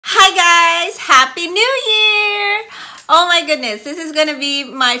Happy New Year! Oh my goodness, this is gonna be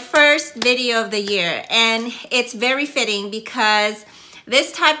my first video of the year, and it's very fitting because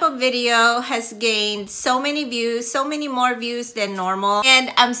this type of video has gained so many views, so many more views than normal,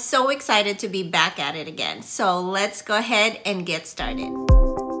 and I'm so excited to be back at it again. So let's go ahead and get started.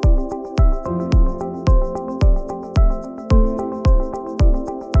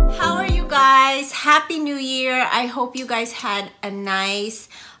 How are you guys? Happy New Year. I hope you guys had a nice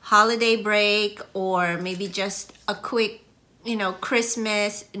holiday break, or maybe just a quick,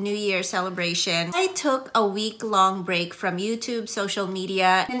 Christmas, New Year celebration. I took a week-long break from YouTube, social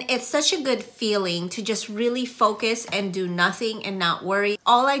media, and it's such a good feeling to just really focus and do nothing and not worry.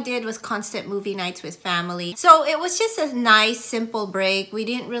 All I did was constant movie nights with family. So it was just a nice, simple break. We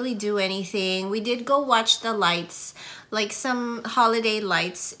didn't really do anything. We did go watch the lights, like some holiday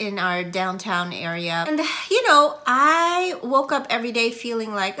lights in our downtown area. And I woke up every day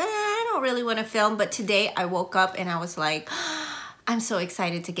feeling like, I don't really want to film, but today I woke up and I was like, I'm so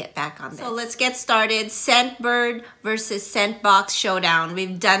excited to get back on this. So let's get started. Scentbird versus Scentbox Showdown.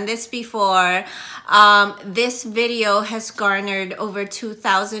 We've done this before. This video has garnered over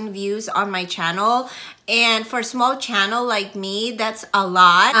 2,000 views on my channel. And for a small channel like me, that's a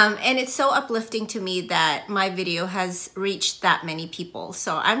lot. And it's so uplifting to me that my video has reached that many people.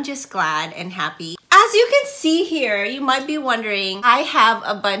 So I'm just glad and happy. As you can see here, you might be wondering, I have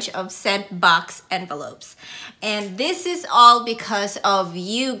a bunch of Scentbox envelopes. And this is all because of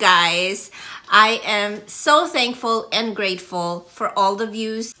you guys. I am so thankful and grateful for all the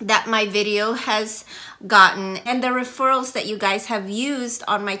views that my video has gotten and the referrals that you guys have used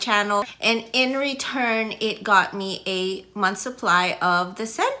on my channel. And in return, it got me a month supply of the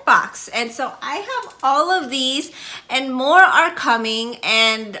Scentbox. And so I have all of these and more are coming.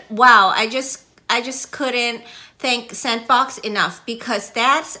 And wow, I just couldn't thank Scentbox enough, because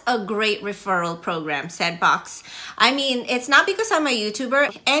that's a great referral program, Scentbox. I mean, it's not because I'm a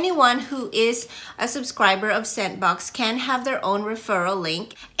YouTuber. Anyone who is a subscriber of Scentbox can have their own referral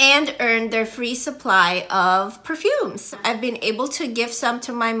link and earn their free supply of perfumes. I've been able to give some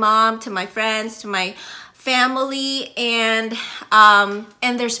to my mom, to my friends, to my family, and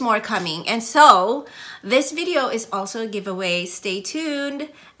there's more coming. And so this video is also a giveaway. Stay tuned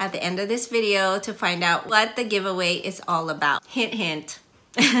at the end of this video to find out what the giveaway is all about. Hint, hint.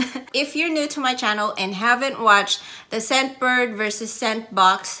 If you're new to my channel and haven't watched the Scentbird versus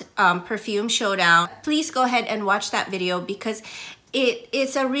Scentbox Perfume Showdown, please go ahead and watch that video, because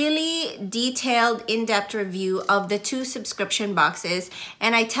it's a really detailed, in-depth review of the two subscription boxes,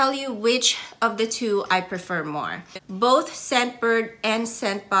 and I tell you which of the two I prefer more. Both Scentbird and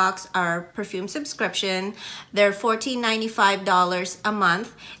Scentbox are perfume subscription. They're $14.95 a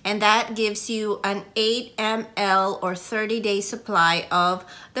month, and that gives you an 8 ml or 30-day supply of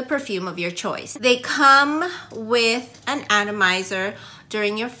the perfume of your choice. They come with an atomizer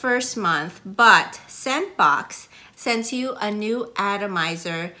during your first month, but Scentbox sends you a new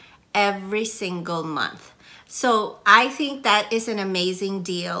atomizer every single month. So I think that is an amazing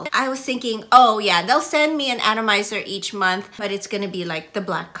deal. I was thinking, oh yeah, they'll send me an atomizer each month, but it's gonna be like the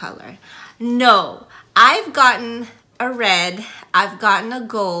black color. No, I've gotten a red, I've gotten a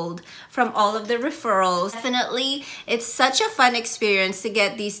gold from all of the referrals. Definitely, it's such a fun experience to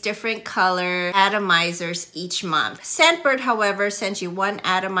get these different color atomizers each month. Scentbird, however, sends you one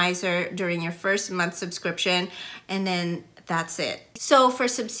atomizer during your first month subscription, and then that's it. So for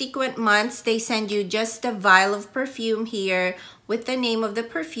subsequent months, they send you just a vial of perfume here with the name of the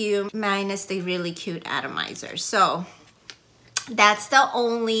perfume minus the really cute atomizer. So that's the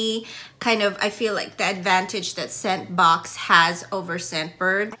only kind of, I feel like, the advantage that Scentbox has over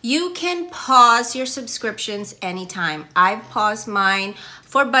Scentbird. You can pause your subscriptions anytime. I've paused mine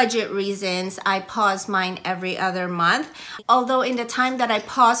for budget reasons. I pause mine every other month. Although in the time that I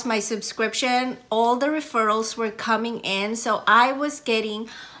paused my subscription, all the referrals were coming in, so I was getting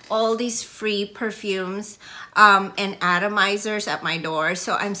all these free perfumes and atomizers at my door.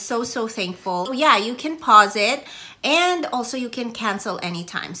 So I'm so thankful. So yeah, you can pause it, and also you can cancel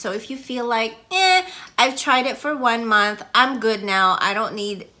anytime. So if you feel like, I've tried it for 1 month, I'm good now, I don't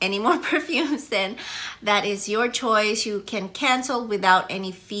need any more perfumes, then that is your choice. You can cancel without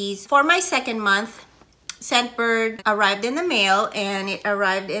any fees. For my second month, Scentbird arrived in the mail, and it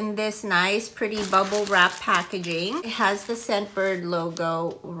arrived in this nice, pretty bubble wrap packaging. It has the Scentbird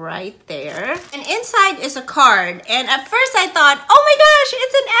logo right there. And inside is a card. And at first I thought, oh my gosh,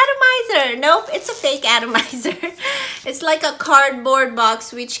 it's an atomizer. Nope, it's a fake atomizer. It's like a cardboard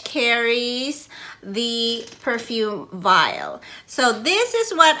box which carries the perfume vial. So this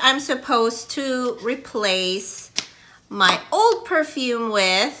is what I'm supposed to replace my old perfume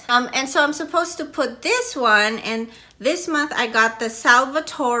with. And so I'm supposed to put this one, and this month I got the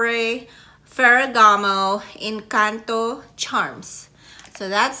Salvatore Ferragamo Incanto Charms. So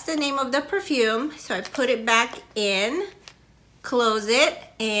that's the name of the perfume. So I put it back in, close it,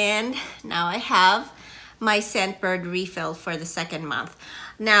 and now I have my Scentbird refill for the second month.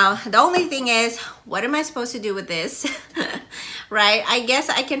 Now, the only thing is, what am I supposed to do with this? Right? I guess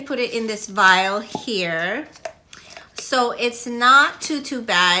I can put it in this vial here. So it's not too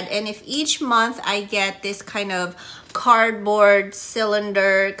bad. And if each month I get this kind of cardboard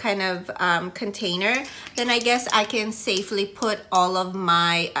cylinder kind of container, then I guess I can safely put all of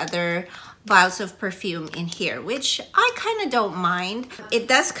my other vials of perfume in here, which I kind of don't mind. It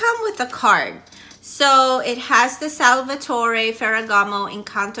does come with a card. So it has the Salvatore Ferragamo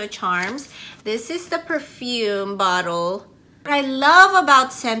Incanto Charms. This is the perfume bottle. What I love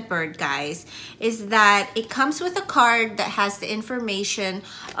about Scentbird, guys, is that it comes with a card that has the information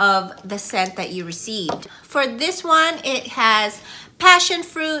of the scent that you received. For this one, it has passion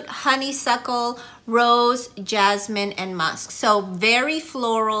fruit, honeysuckle, rose, jasmine, and musk. So very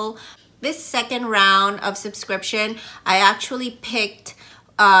floral. This second round of subscription, I actually picked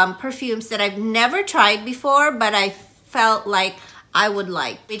perfumes that I've never tried before, but I felt like I would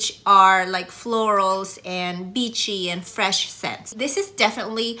like, which are like florals and beachy and fresh scents. This is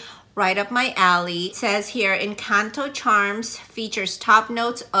definitely right up my alley. It says here, Incanto Charms features top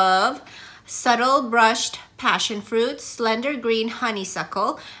notes of subtle brushed passion fruit, slender green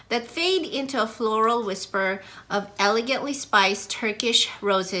honeysuckle that fade into a floral whisper of elegantly spiced Turkish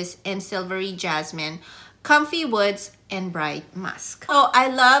roses and silvery jasmine, comfy woods, and bright musk. So I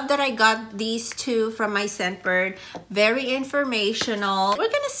love that I got these two from my Scentbird. Very informational. We're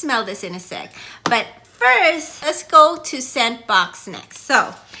gonna smell this in a sec. But first, let's go to Scentbox next.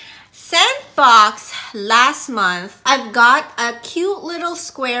 So Scentbox, last month, I've got a cute little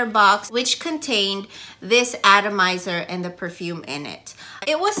square box which contained this atomizer and the perfume in it.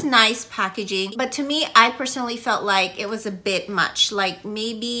 It was nice packaging, but to me, I personally felt like it was a bit much. Like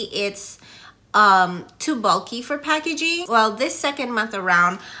maybe it's too bulky for packaging. Well, this second month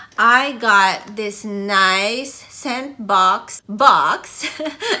around, I got this nice Scentbox box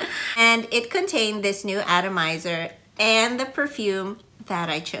and it contained this new atomizer and the perfume that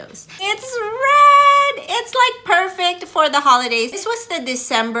I chose. It's red! It's like perfect for the holidays. This was the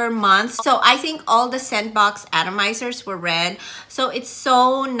December month, so I think all the Scentbox atomizers were red. So it's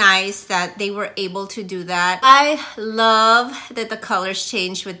so nice that they were able to do that. I love that the colors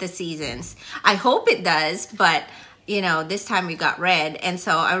change with the seasons. I hope it does, but you know, this time we got red, and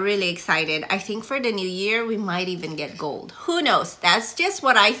so I'm really excited. I think for the new year, we might even get gold. Who knows? That's just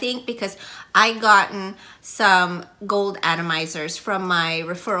what I think, because I gotten some gold atomizers from my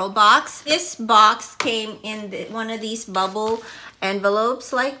referral box. This box came in one of these bubble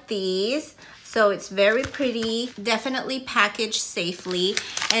envelopes like these. So it's very pretty, definitely packaged safely.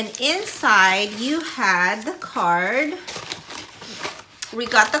 And inside you had the card. We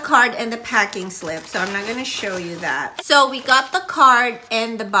got the card and the packing slip, so I'm not gonna show you that. So we got the card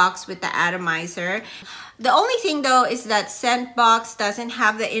and the box with the atomizer. The only thing though is that Scentbox doesn't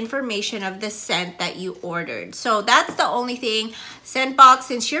have the information of the scent that you ordered. So that's the only thing. Scentbox,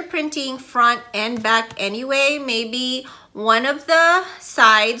 since you're printing front and back anyway, maybe one of the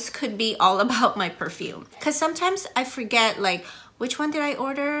sides could be all about my perfume. Because sometimes I forget, like, which one did I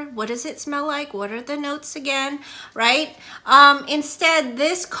order? What does it smell like? What are the notes again, right? Instead,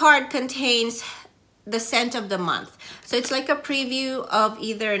 this card contains the scent of the month. So it's like a preview of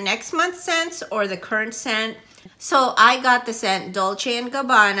either next month's scents or the current scent. So I got the scent Dolce and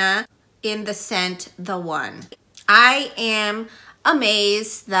Gabana in the scent The One. I am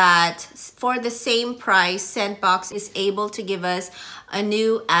amazed that for the same price, Scentbox is able to give us a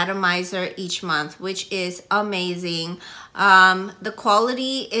new atomizer each month, which is amazing. The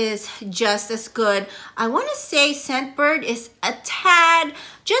quality is just as good. I want to say Scentbird is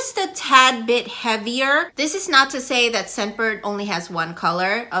just a tad bit heavier. This is not to say that Scentbird only has one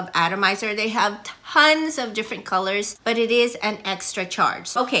color of atomizer. They have tons of different colors, but it is an extra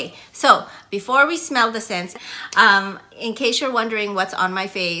charge. Okay, so before we smell the scents, in case you're wondering what's on my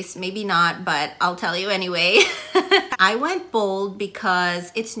face, maybe not, but I'll tell you anyway. I went bold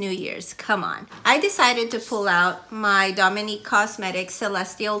because it's New Year's, come on. I decided to pull out my Dominique Cosmetics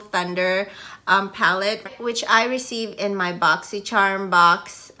Celestial Thunder palette, which I received in my BoxyCharm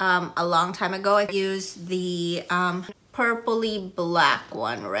box a long time ago. I used the purpley black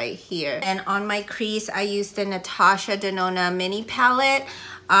one right here. And on my crease, I used the Natasha Denona mini palette.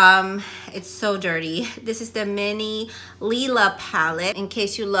 It's so dirty. This is the mini Lila palette. In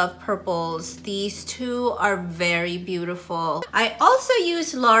case you love purples, these two are very beautiful. I also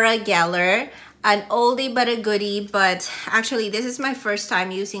use Laura Geller, an oldie but a goodie, but actually this is my first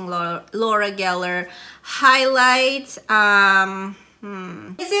time using Laura Geller highlight. Is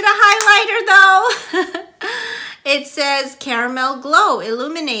it a highlighter though? It says Caramel Glow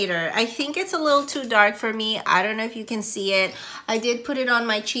Illuminator. I think it's a little too dark for me. I don't know if you can see it. I did put it on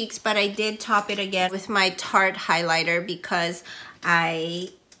my cheeks, but I did top it again with my Tarte highlighter because I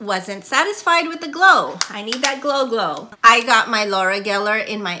wasn't satisfied with the glow. I need that glow. I got my Laura Geller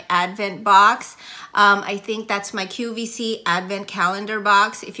in my Advent box. I think that's my QVC Advent calendar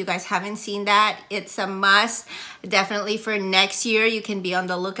box. If you guys haven't seen that, it's a must. Definitely for next year, you can be on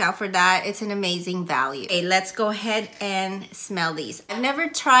the lookout for that. It's an amazing value. Okay, let's go ahead and smell these. I've never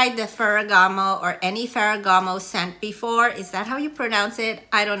tried the Ferragamo or any Ferragamo scent before. Is that how you pronounce it?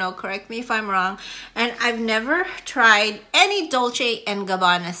 I don't know. Correct me if I'm wrong. And I've never tried any Dolce and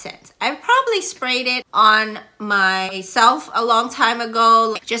Gabana scents. I've probably sprayed it on myself a long time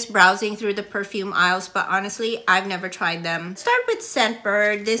ago, just browsing through the perfume aisles, but honestly, I've never tried them. Start with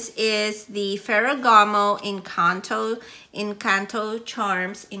Scentbird. This is the Ferragamo Incanto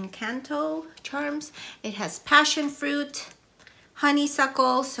Charms. It has passion fruit,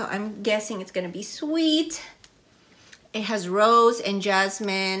 honeysuckle, so I'm guessing it's gonna be sweet. It has rose and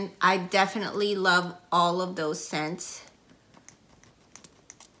jasmine. I definitely love all of those scents.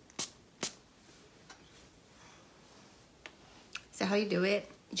 Is that how you do it?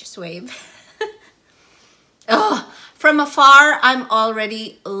 You just wave. Oh, from afar, I'm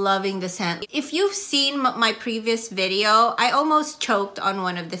already loving the scent. If you've seen my previous video, I almost choked on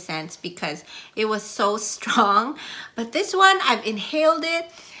one of the scents because it was so strong. But this one, I've inhaled it,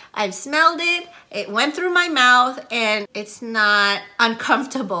 I've smelled it, it went through my mouth, and it's not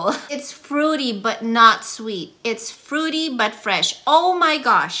uncomfortable. It's fruity, but not sweet. It's fruity, but fresh. Oh my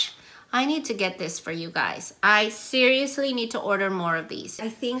gosh. I need to get this for you guys. I seriously need to order more of these. I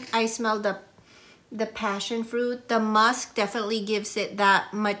think I smell the passion fruit. The musk definitely gives it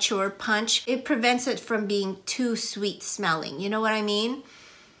that mature punch. It prevents it from being too sweet smelling. You know what I mean?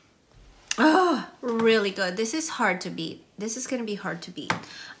 Oh, really good. This is hard to beat. This is gonna be hard to beat.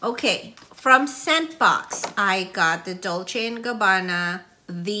 Okay, from Scentbox, I got the Dolce and Gabana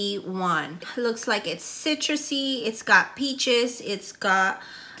The One. Looks like it's citrusy. It's got peaches.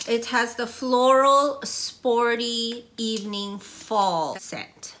 It has the floral, sporty, evening, fall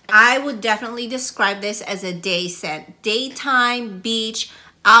scent. I would definitely describe this as a day scent. Daytime, beach,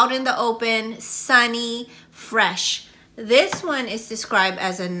 out in the open, sunny, fresh. This one is described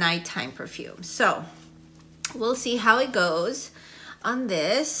as a nighttime perfume. So we'll see how it goes on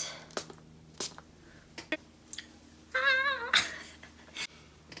this.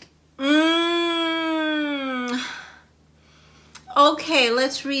 Okay,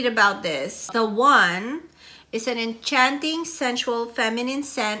 let's read about this. The One is an enchanting, sensual, feminine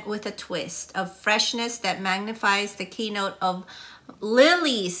scent with a twist of freshness that magnifies the keynote of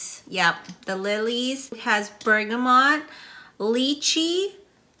lilies. Yep, the lilies. It has bergamot, lychee,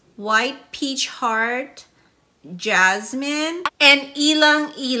 white peach heart, jasmine, and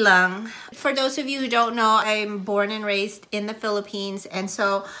ilang ilang. For those of you who don't know, I'm born and raised in the Philippines, and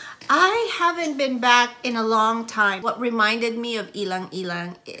so I haven't been back in a long time. What reminded me of ilang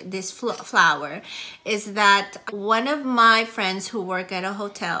ilang, this flower, is that one of my friends who work at a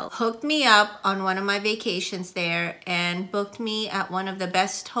hotel hooked me up on one of my vacations there and booked me at one of the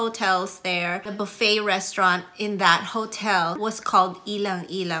best hotels there. The buffet restaurant in that hotel was called Ilang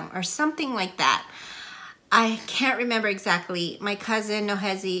Ilang or something like that. I can't remember exactly. My cousin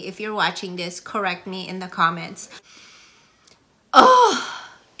Nohezi, if you're watching this, correct me in the comments. Oh,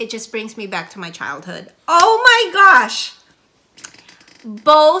 it just brings me back to my childhood. Oh my gosh.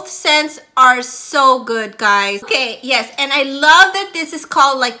 Both scents are so good, guys. Okay, yes, and I love that this is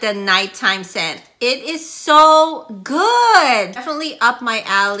called like the nighttime scent. It is so good. Definitely up my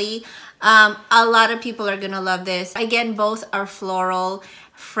alley. A lot of people are gonna love this. Again, both are floral,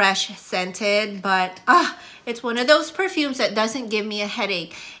 fresh scented, but it's one of those perfumes that doesn't give me a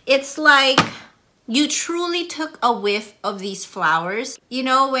headache. It's like you truly took a whiff of these flowers. You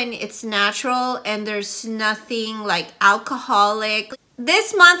know, when it's natural and there's nothing like alcoholic.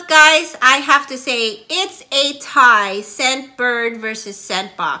 This month, guys, I have to say it's a tie. Scentbird versus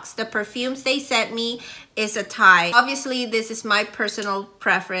Scentbox. The perfumes they sent me is a tie. Obviously, this is my personal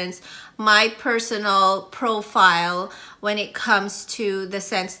preference, my personal profile when it comes to the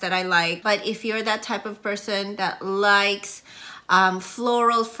scents that I like. But if you're that type of person that likes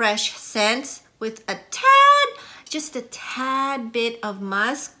floral, fresh scents with a tad just a tad bit of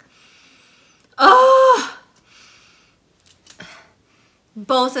musk. Oh,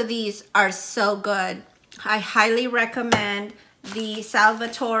 both of these are so good. I highly recommend the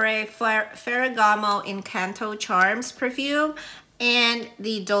Salvatore Ferragamo Incanto Charms perfume and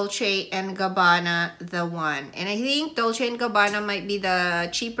the Dolce and Gabana The One. And I think Dolce and Gabana might be the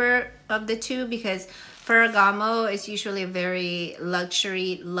cheaper of the two because Ferragamo is usually a very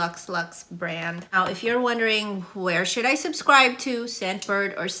luxury luxe brand. Now, if you're wondering where should I subscribe to,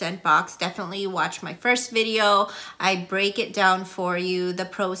 Scentbird or Scentbox, definitely watch my first video. I break it down for you, the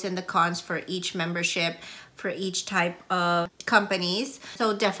pros and the cons for each membership, for each type of companies.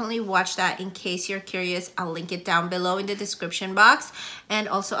 So definitely watch that in case you're curious. I'll link it down below in the description box and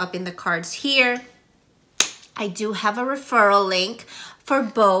also up in the cards here. I do have a referral link for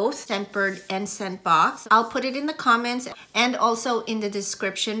both Scentbird and Scentbox. I'll put it in the comments and also in the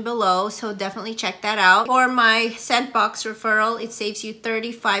description below, so definitely check that out. For my Scentbox referral, it saves you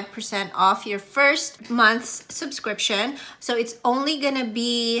 35% off your first month's subscription. So it's only gonna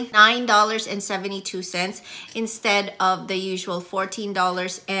be $9.72 instead of the usual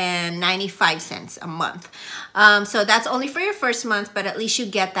 $14.95 a month. So that's only for your first month, but at least you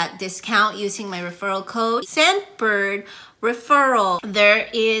get that discount using my referral code. Scentbird referral, there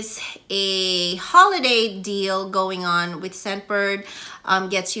is a holiday deal going on with Scentbird.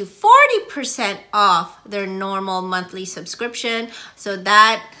 Gets you 40% off their normal monthly subscription. So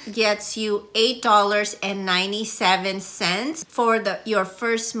that gets you $8.97 for your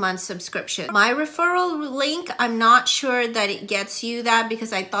first month subscription. My referral link, I'm not sure that it gets you that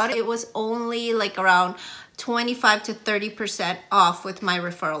because I thought it was only like around 25 to 30% off with my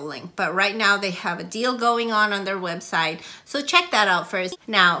referral link. But right now they have a deal going on their website. So check that out first.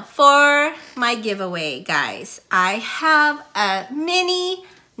 Now for my giveaway, guys, I have a mini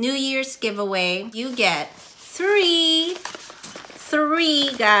New Year's giveaway. You get three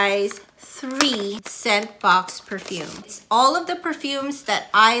Scentbox perfumes. It's all of the perfumes that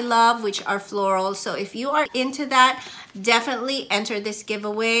I love, which are floral. So if you are into that, definitely enter this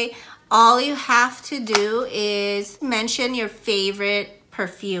giveaway. All you have to do is mention your favorite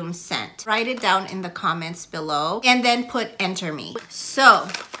perfume scent. Write it down in the comments below and then put enter me. So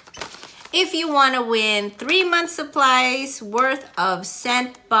if you want to win 3 months supplies worth of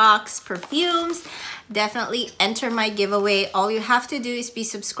Scentbox perfumes, definitely enter my giveaway. All you have to do is be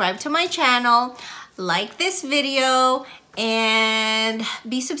subscribed to my channel, like this video, and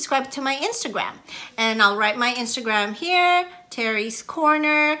be subscribed to my Instagram. And I'll write my Instagram here, Terry's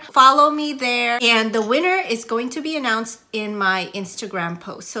Corner. Follow me there. And the winner is going to be announced in my Instagram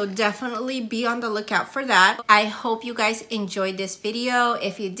post. So definitely be on the lookout for that. I hope you guys enjoyed this video.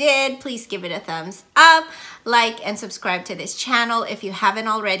 If you did, please give it a thumbs up, like, and subscribe to this channel if you haven't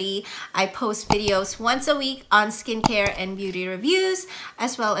already. I post videos once a week on skincare and beauty reviews,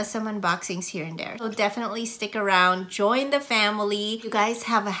 as well as some unboxings here and there. So definitely stick around, join the family. You guys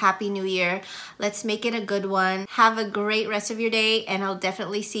have a happy new year. Let's make it a good one. Have a great rest of your day, and I'll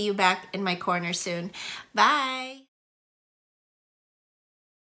definitely see you back in my corner soon. Bye.